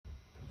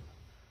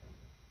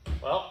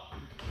Well,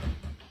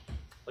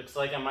 looks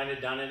like I might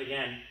have done it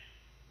again.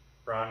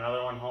 Brought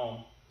another one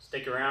home.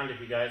 Stick around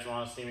if you guys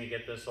want to see me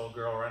get this old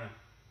girl running.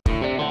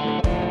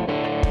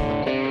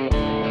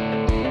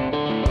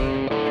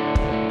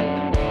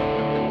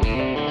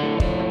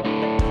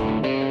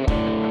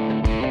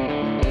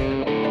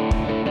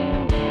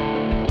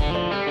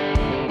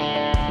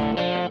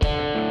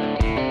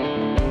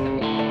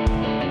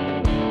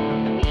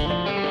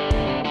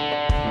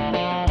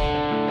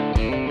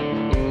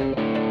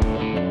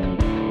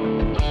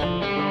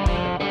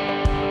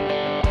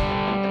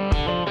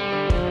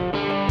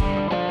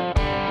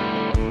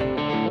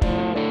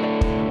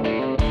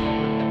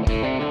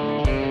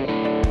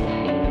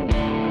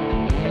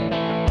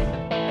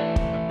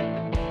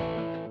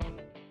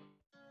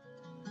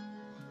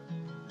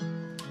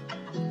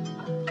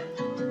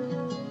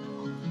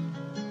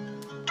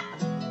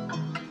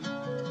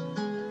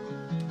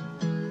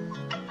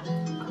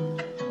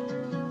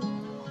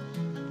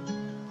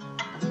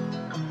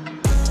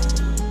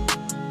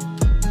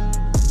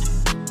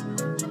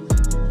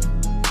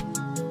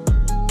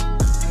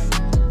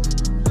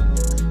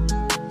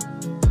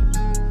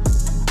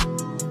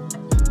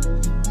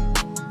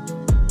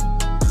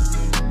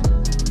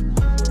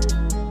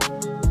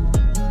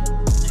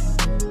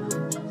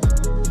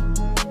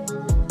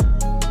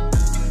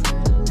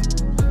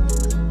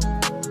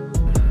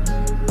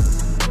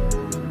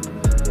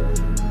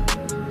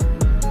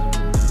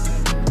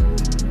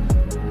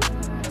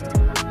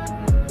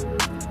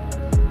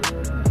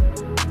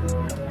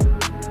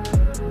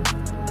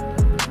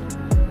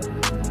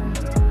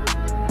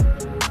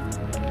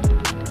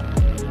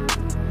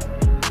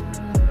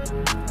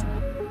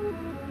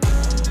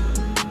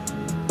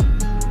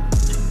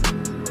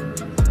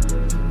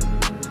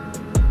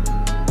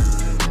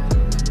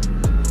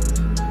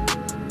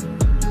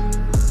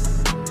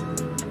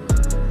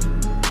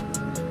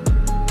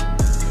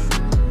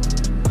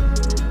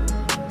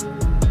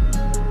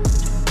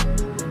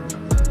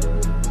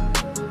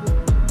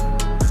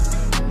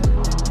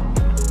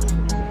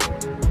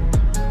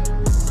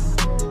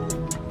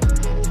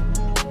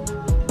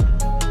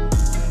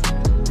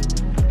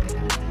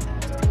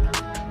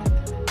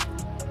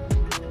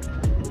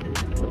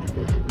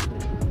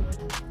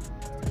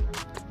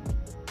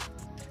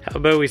 How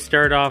about we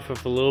start off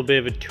with a little bit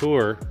of a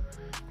tour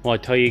while I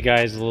tell you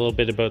guys a little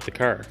bit about the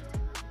car.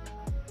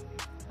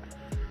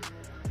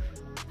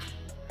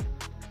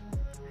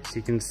 As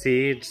you can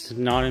see, it's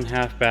not in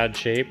half bad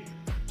shape.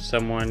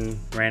 Someone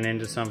ran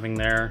into something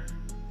there.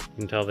 You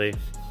can tell they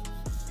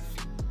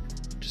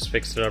just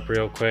fixed it up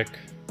real quick.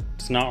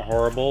 It's not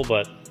horrible,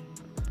 but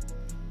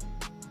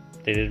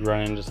they did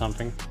run into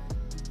something.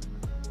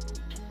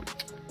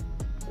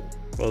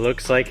 What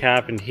looks like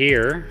happened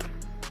here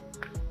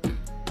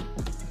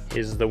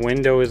is the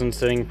window isn't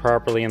sitting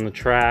properly in the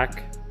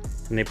track,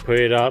 and they put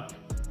it up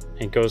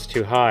and it goes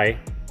too high,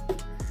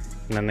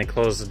 and then they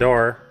closed the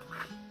door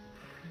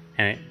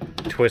and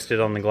it twisted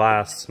on the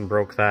glass and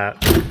broke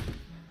that.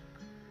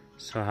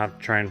 So I'll have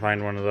to try and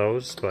find one of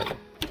those, but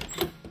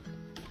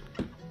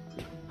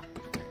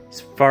as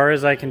far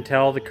as I can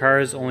tell, the car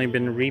has only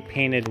been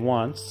repainted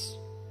once.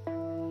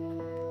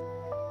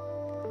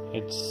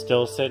 It's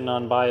still sitting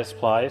on bias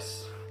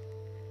plies.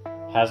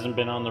 Hasn't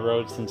been on the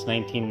road since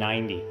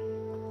 1990.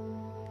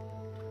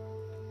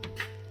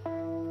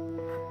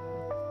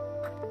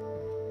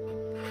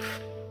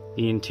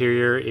 The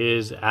interior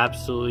is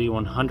absolutely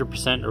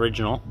 100%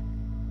 original,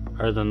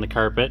 other than the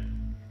carpet.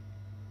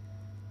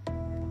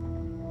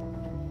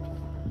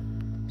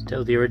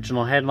 Still the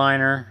original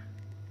headliner.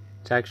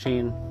 It's actually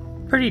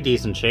in pretty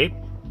decent shape.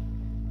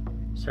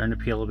 Starting to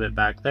peel a bit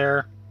back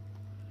there.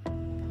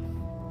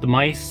 The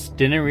mice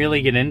didn't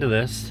really get into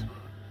this.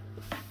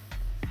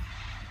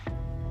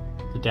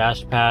 The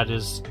dash pad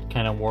is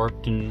kind of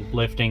warped and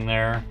lifting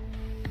there.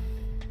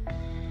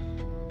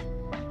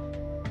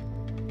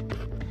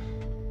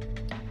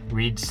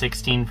 Reads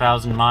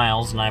 16,000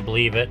 miles, and I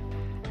believe it.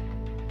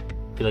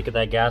 If you look at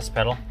that gas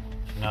pedal,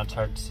 I know it's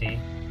hard to see.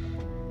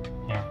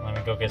 Here, let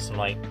me go get some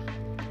light.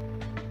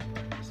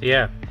 So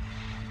yeah,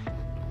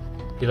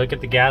 if you look at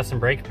the gas and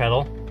brake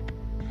pedal,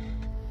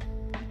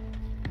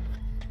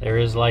 there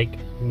is like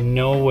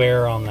no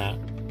wear on that.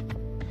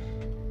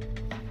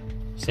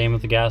 Same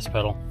with the gas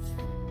pedal.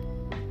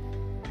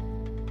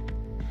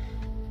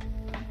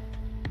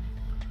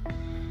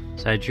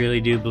 So I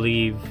truly do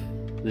believe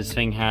this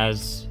thing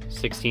has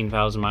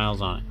 16,000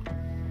 miles on it.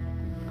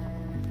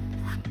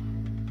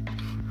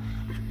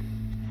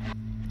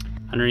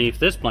 Underneath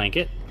this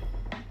blanket,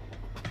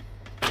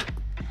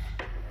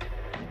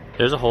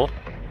 there's a hole.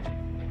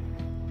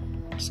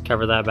 Just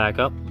cover that back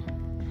up.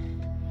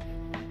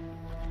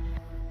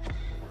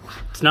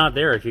 It's not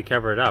there if you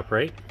cover it up,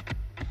 right?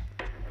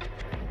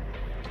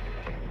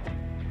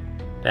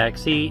 Back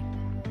seat.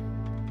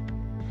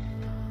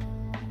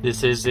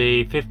 This is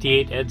a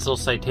 58 Edsel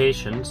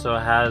Citation, so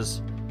it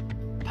has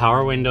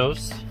power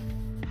windows,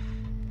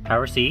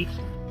 power seat,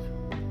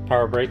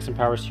 power brakes, and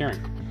power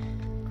steering.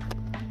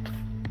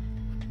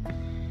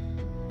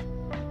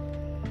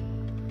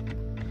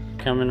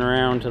 Coming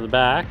around to the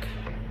back,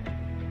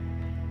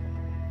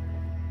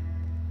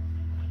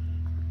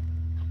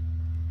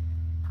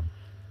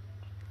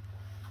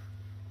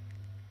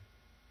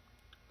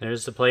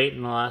 There's the plate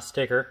and the last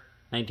sticker.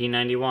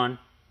 1991.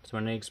 That's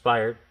when it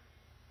expired.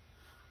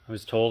 I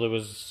was told it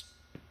was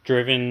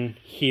driven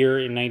here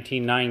in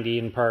 1990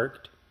 and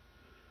parked.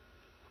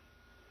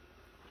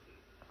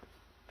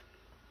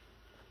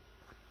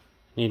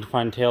 Need to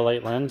find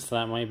taillight lens, so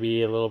that might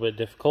be a little bit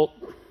difficult.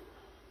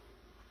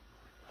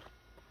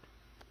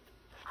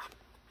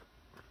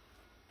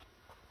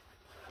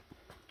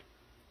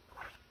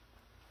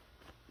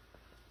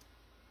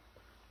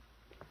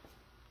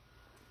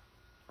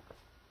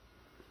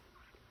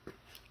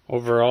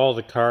 Overall,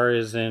 the car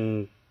is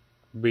in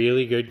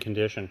really good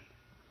condition.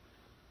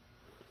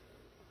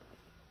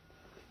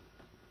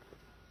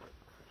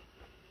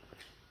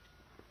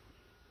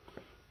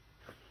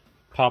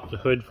 Pop the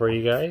hood for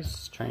you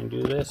guys. Try and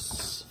do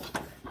this.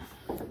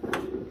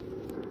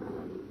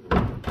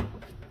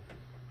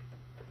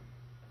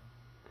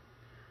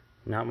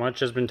 Not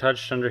much has been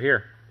touched under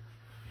here.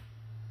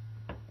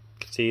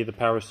 See the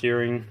power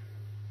steering,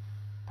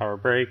 power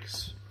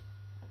brakes.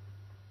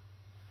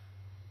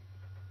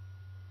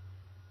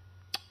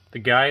 The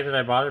guy that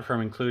I bought it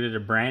from included a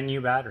brand new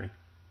battery.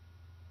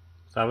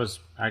 So that was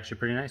actually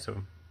pretty nice of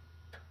him.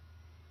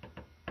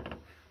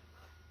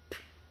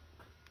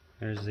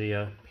 There's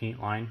the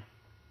paint line.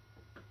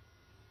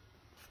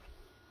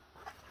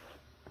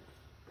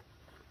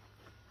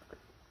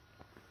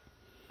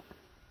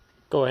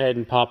 Go ahead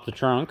and pop the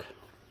trunk.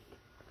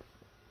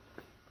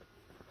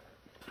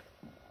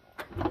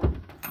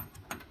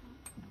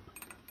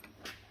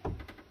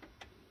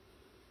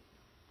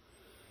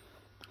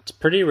 It's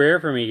pretty rare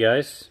for me,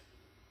 guys.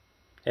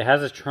 It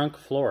has a trunk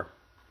floor.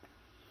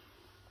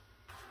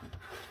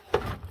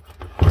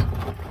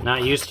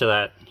 Not used to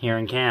that here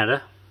in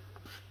Canada.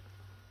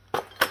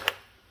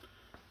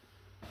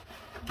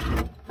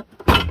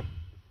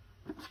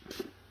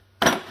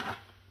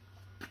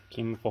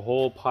 Came with a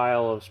whole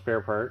pile of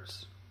spare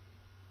parts.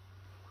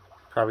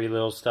 Probably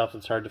little stuff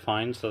that's hard to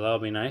find, so that'll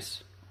be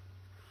nice.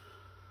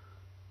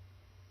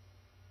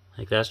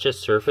 Like, that's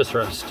just surface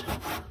rust.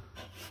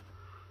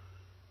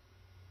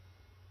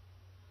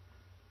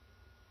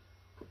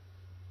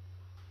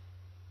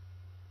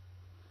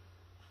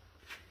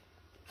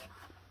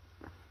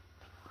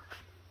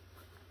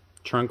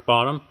 Trunk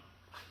bottom.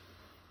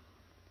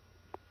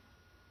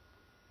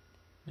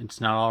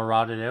 It's not all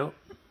rotted out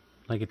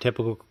like a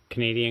typical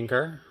Canadian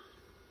car.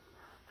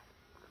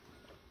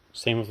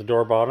 Same with the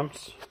door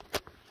bottoms.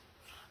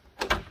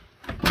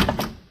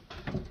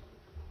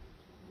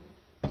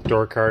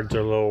 Door cards are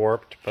a little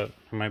warped, but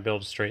I might be able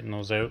to straighten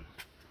those out.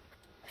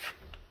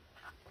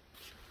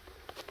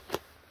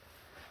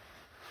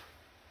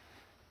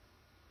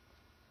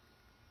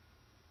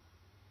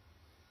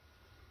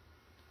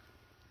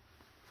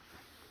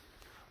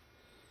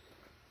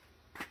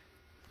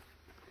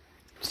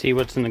 See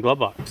what's in the glove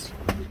box.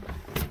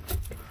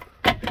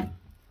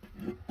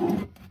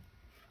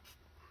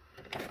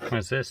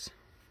 What's this?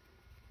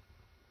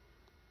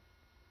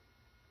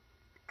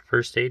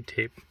 First aid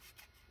tape.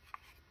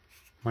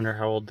 Wonder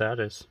how old that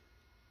is.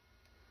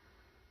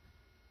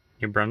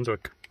 New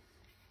Brunswick.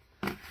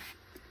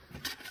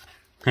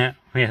 Yeah,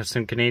 we have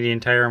some Canadian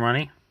Tire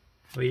money.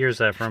 What year is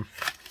that from?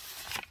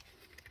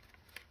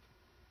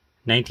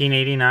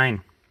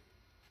 1989.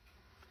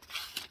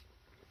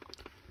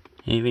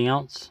 Anything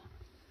else?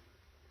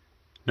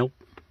 Nope.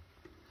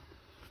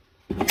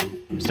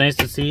 It's nice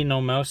to see no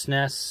mouse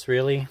nests,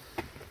 really.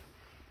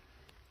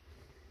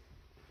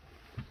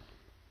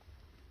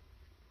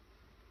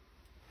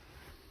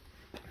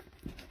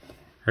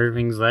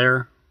 Everything's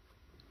there.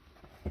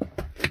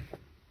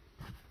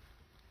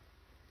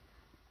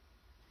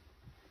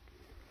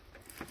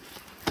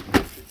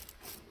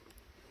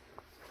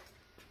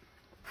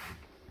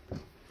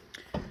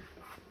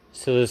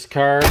 So this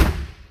car,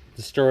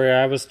 the story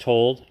I was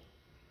told,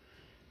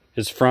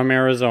 is from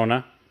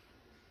Arizona.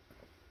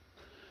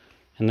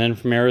 And then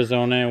from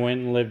Arizona I went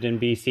and lived in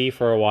BC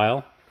for a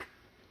while.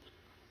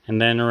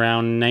 And then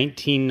around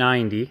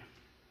 1990,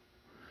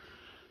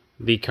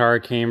 the car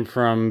came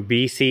from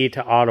BC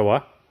to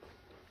Ottawa.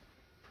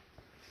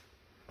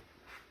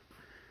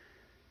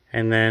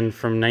 And then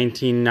from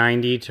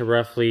 1990 to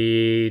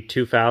roughly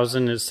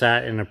 2000, it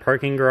sat in a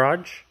parking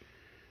garage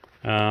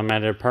at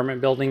an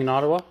apartment building in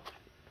Ottawa.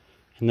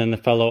 And then the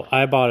fellow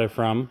I bought it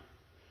from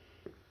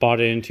bought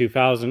it in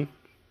 2000.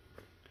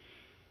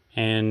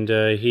 And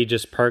he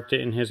just parked it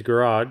in his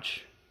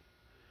garage.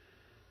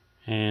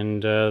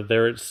 And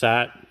there it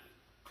sat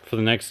for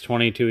the next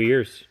 22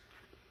 years.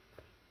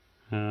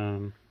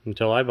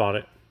 Until I bought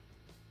it.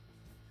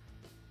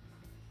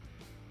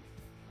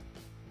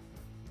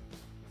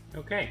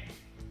 Okay.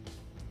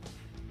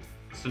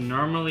 So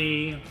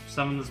normally, if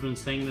someone's been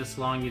saying this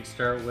long, you'd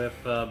start with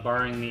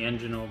barring the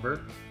engine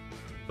over.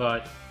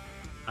 But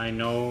I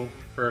know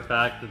for a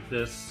fact that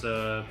this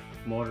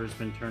motor's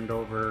been turned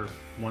over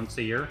once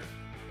a year.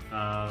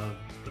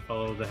 The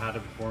fellow that had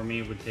it before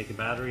me would take a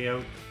battery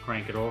out,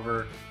 crank it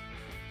over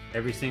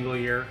every single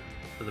year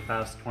for the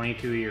past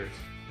 22 years.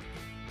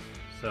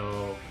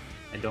 So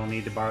I don't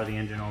need to bar the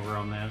engine over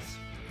on this.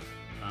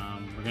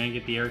 We're going to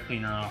get the air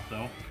cleaner off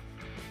though.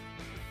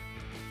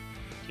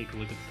 take a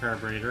look at the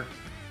carburetor.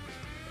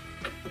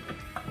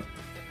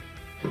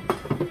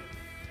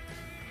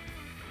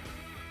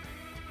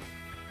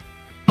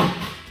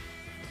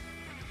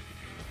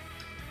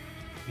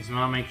 Just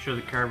want to make sure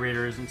the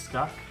carburetor isn't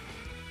stuck.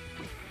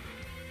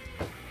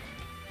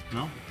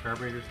 No, the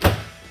carburetor's stuck.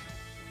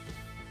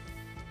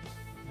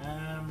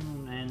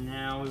 And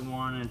now we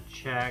want to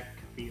check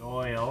the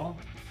oil.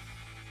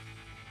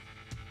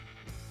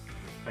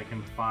 If I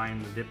can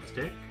find the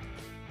dipstick.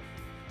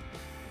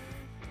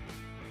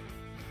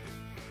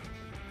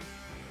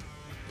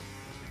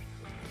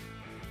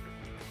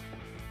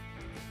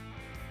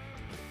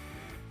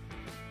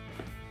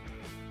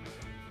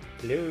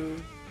 Hello.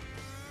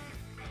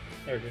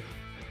 There it is.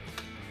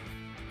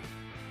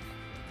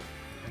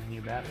 And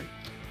your battery.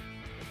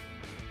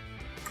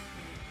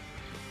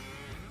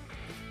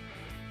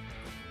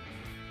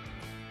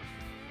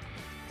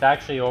 It's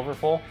actually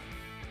overfull.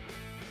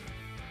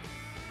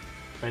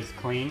 But it's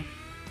clean,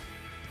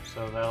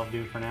 so that'll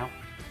do for now.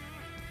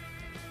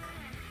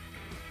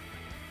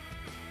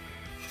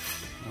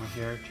 Over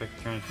here, check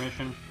the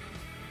transmission.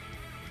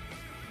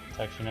 It's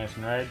actually nice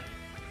and red.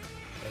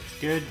 That's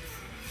good.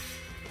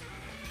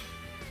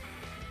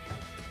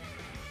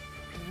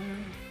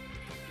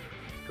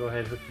 Go ahead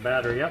and hook the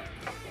battery up.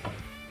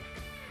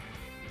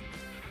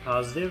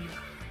 Positive.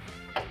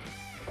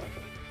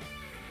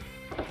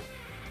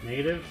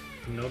 Negative.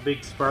 No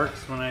big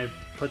sparks when I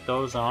put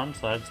those on,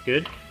 so that's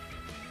good.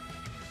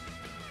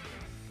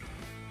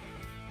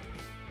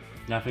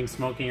 Nothing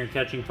smoking or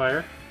catching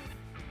fire.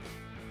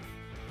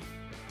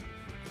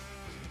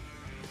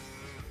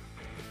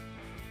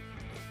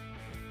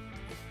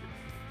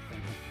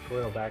 And hook the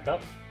coil back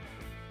up.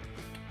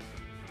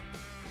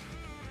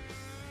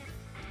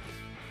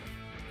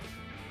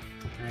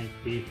 Alright,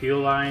 the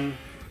fuel line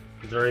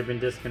has already been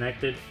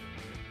disconnected,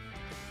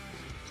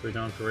 so we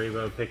don't have to worry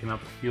about picking up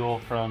fuel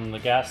from the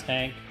gas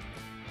tank.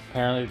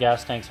 Apparently the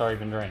gas tank's already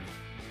been drained.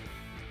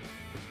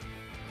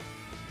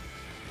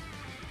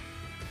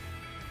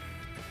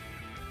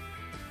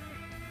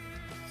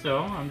 So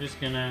I'm just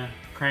gonna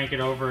crank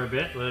it over a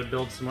bit, let it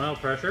build some oil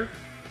pressure.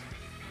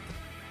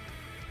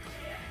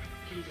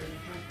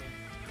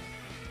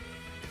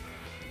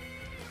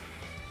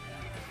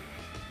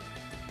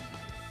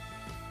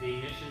 The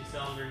ignition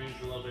cylinder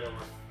needs a little bit of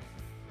work.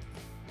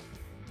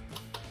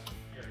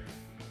 There we go.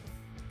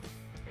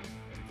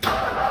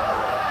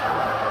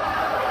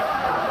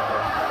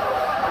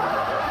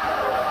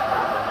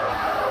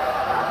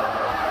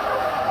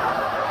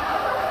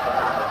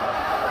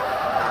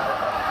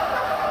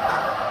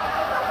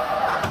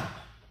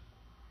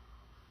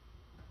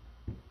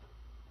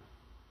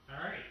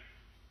 Alright.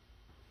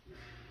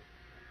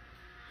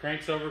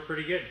 Crank's over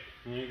pretty good.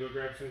 I'm gonna go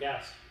grab some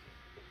gas.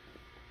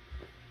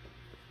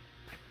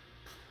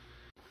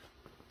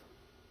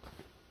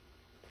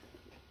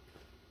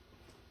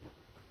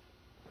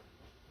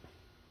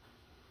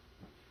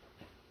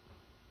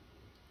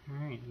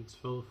 Alright, let's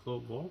fill the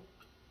float bowl.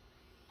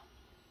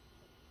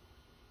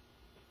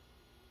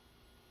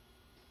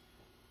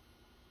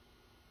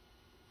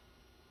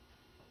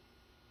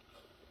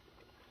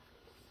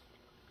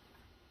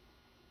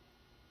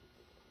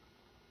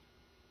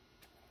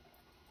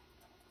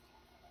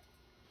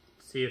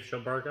 See if she'll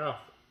bark off.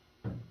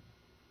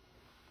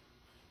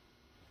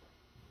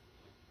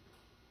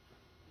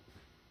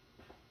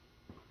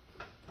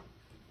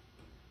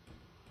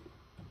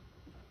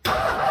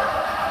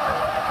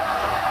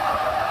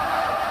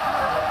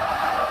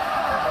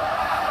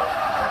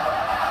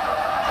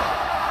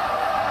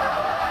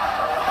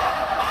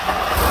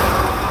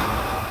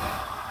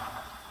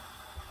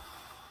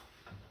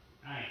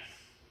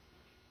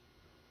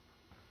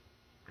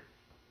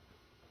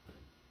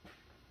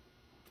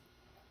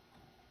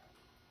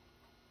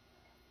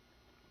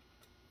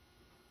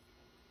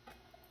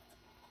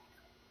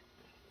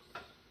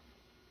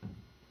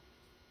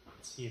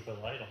 See if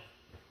it'll light up.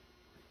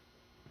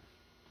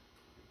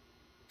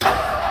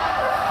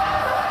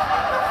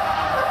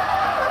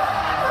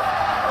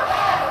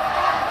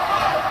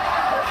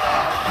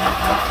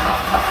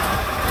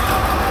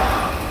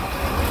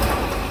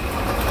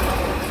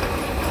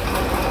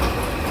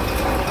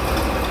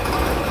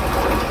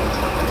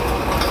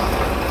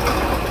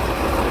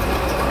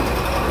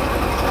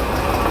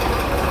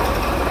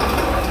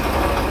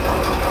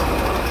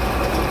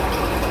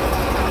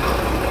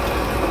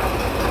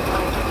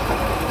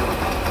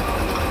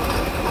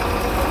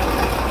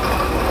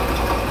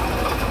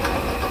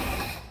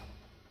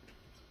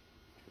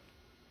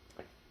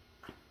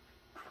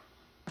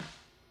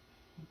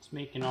 It's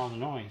making all the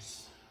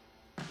noise.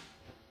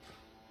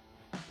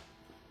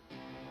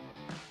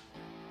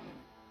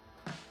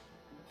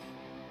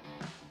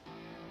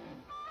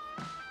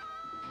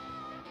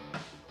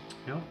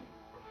 No,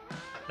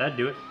 that'd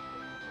do it.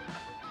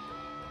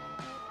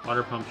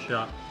 Water pump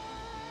shot.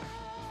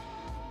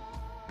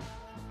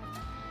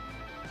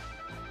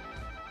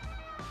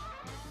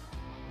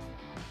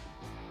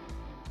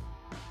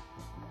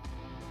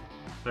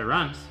 If it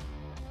runs.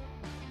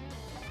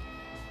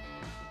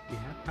 You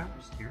have power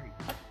steering.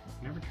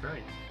 Never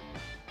tried.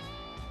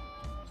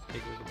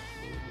 Take a look at the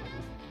fluid level.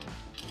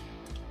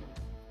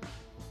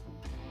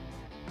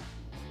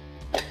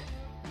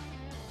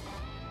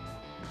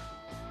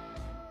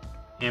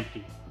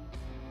 Empty.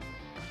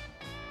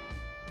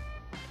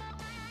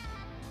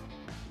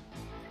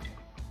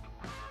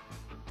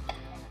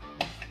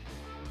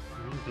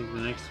 I think the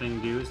next thing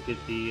to do is get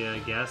the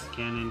gas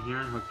can in here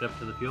and hooked up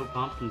to the fuel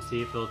pump and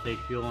see if it'll take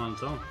fuel on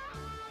its own.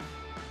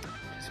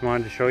 Just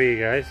wanted to show you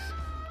guys.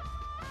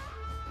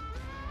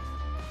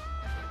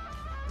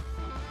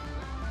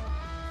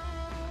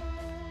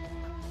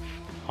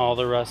 All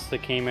the rust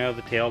that came out of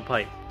the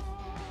tailpipe.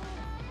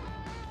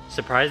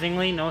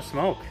 Surprisingly, no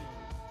smoke.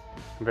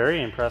 I'm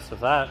very impressed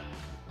with that.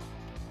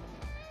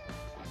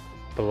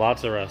 But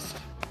lots of rust.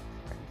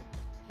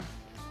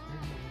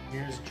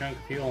 Here's a chunk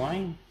of fuel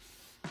line.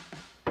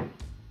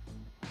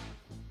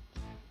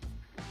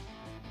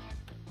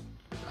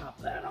 Pop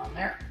that on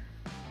there.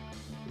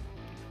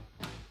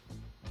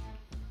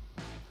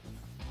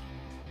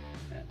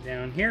 That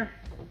down here.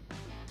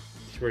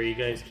 It's where you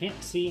guys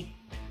can't see.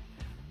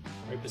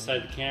 Right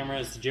beside the camera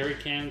is the jerry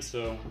can,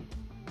 so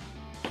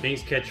if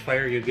things catch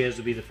fire, you guys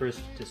will be the first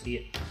to see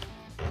it.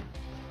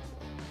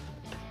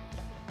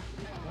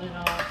 Lid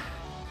off.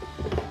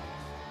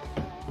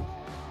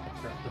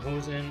 Drop the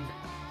hose in.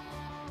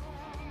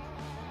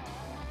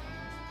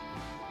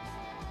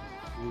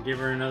 And give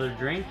her another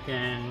drink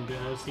and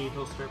see if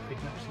it'll start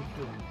picking up some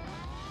fuel.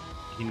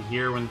 You can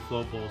hear when the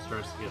float bowl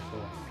starts to get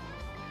full.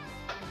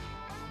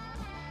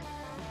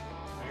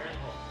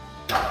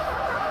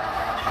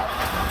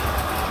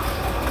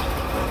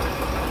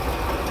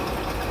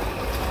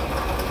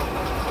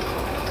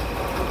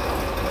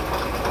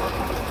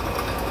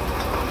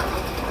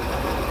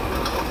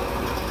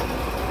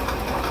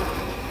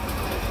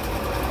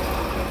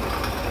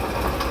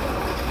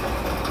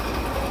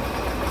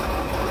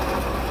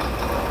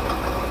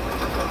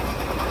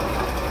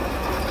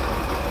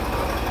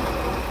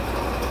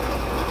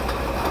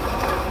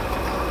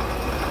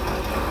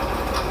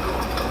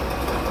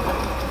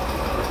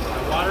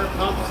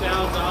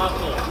 Sounds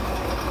awful.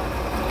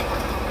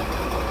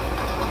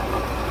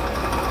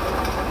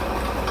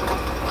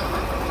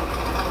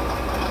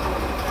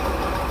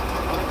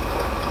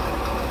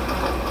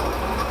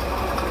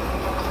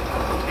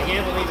 I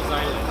can't believe it's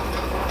idling.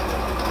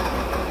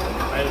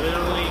 I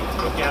literally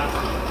took gas.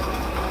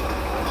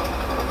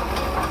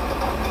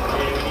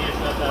 Okay, we need to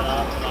shut that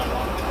off and not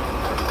water.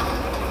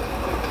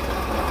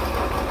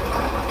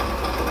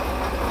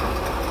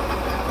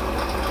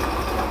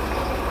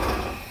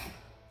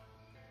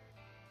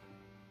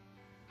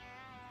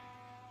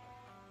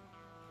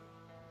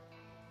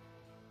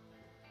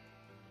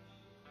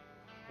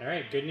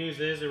 Alright, good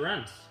news is it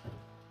runs.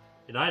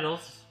 It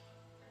idles,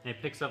 and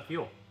it picks up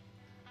fuel.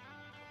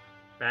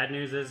 Bad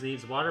news is it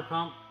needs a water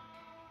pump.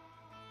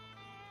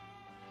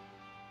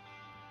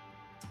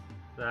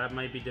 That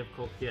might be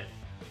difficult to get.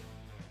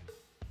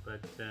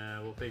 But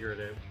we'll figure it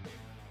out.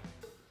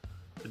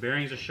 The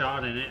bearings are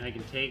shot in it. I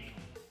can take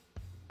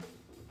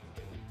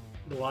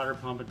the water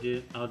pump and do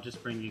it. I'll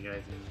just bring you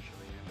guys in and show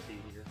you and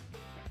see here.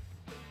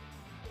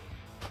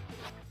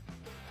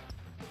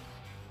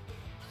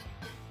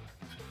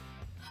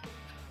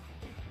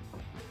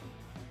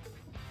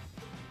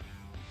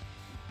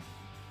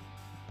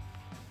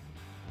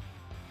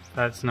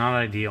 That's not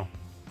ideal.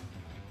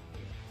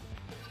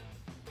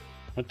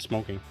 What's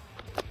smoking?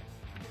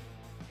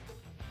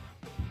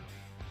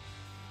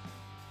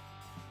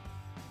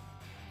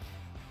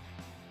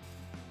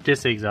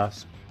 Just the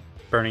exhaust.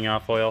 Burning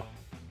off oil.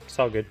 It's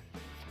all good.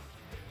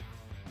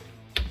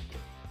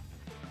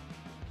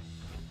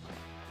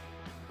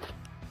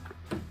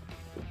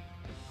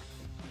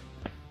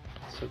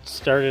 So let's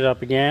start it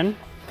up again.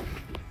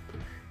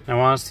 I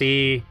want to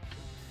see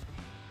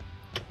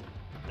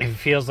if it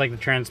feels like the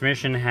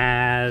transmission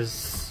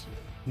has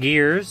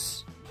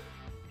gears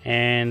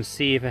and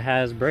see if it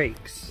has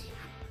brakes.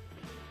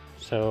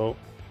 So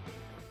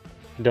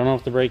I don't know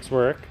if the brakes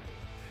work.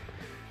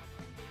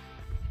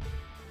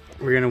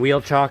 We're gonna wheel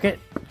chock it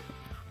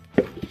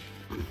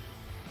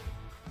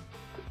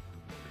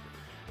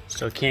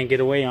so it can't get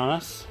away on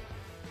us.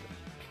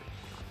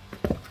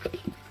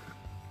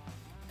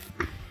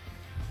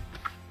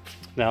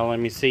 Now let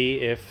me see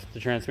if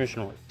the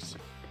transmission works.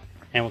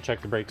 And we'll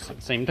check the brakes at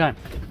the same time.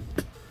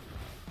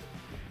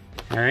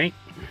 Alright.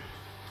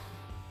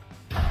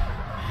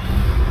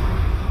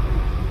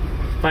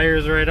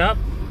 Fires right up.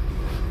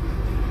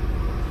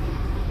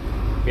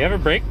 We have a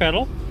brake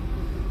pedal.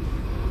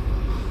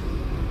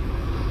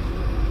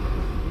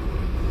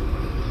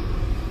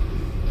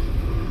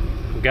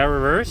 We've got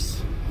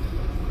reverse.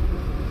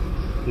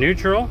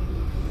 Neutral.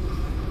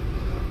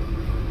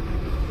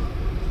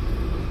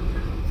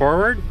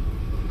 Forward.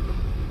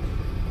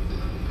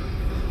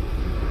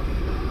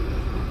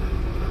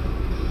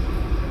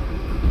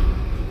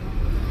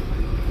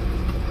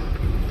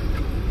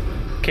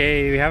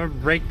 Okay, we have a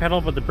brake pedal,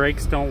 but the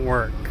brakes don't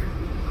work.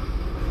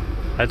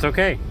 That's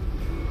okay.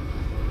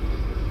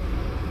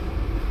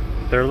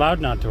 They're allowed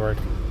not to work.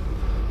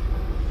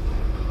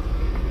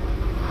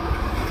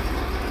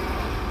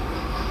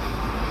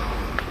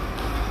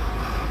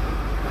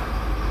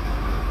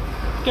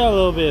 Got a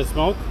little bit of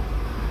smoke.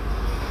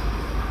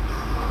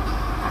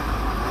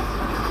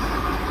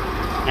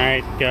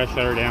 Alright, gotta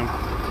shut her down.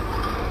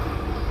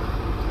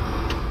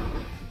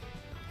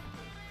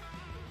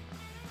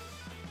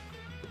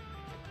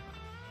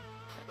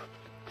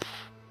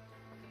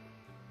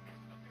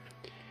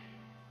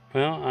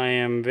 Well, I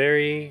am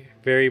very,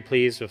 very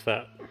pleased with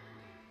that.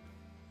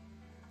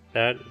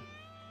 That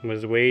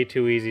was way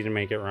too easy to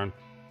make it run.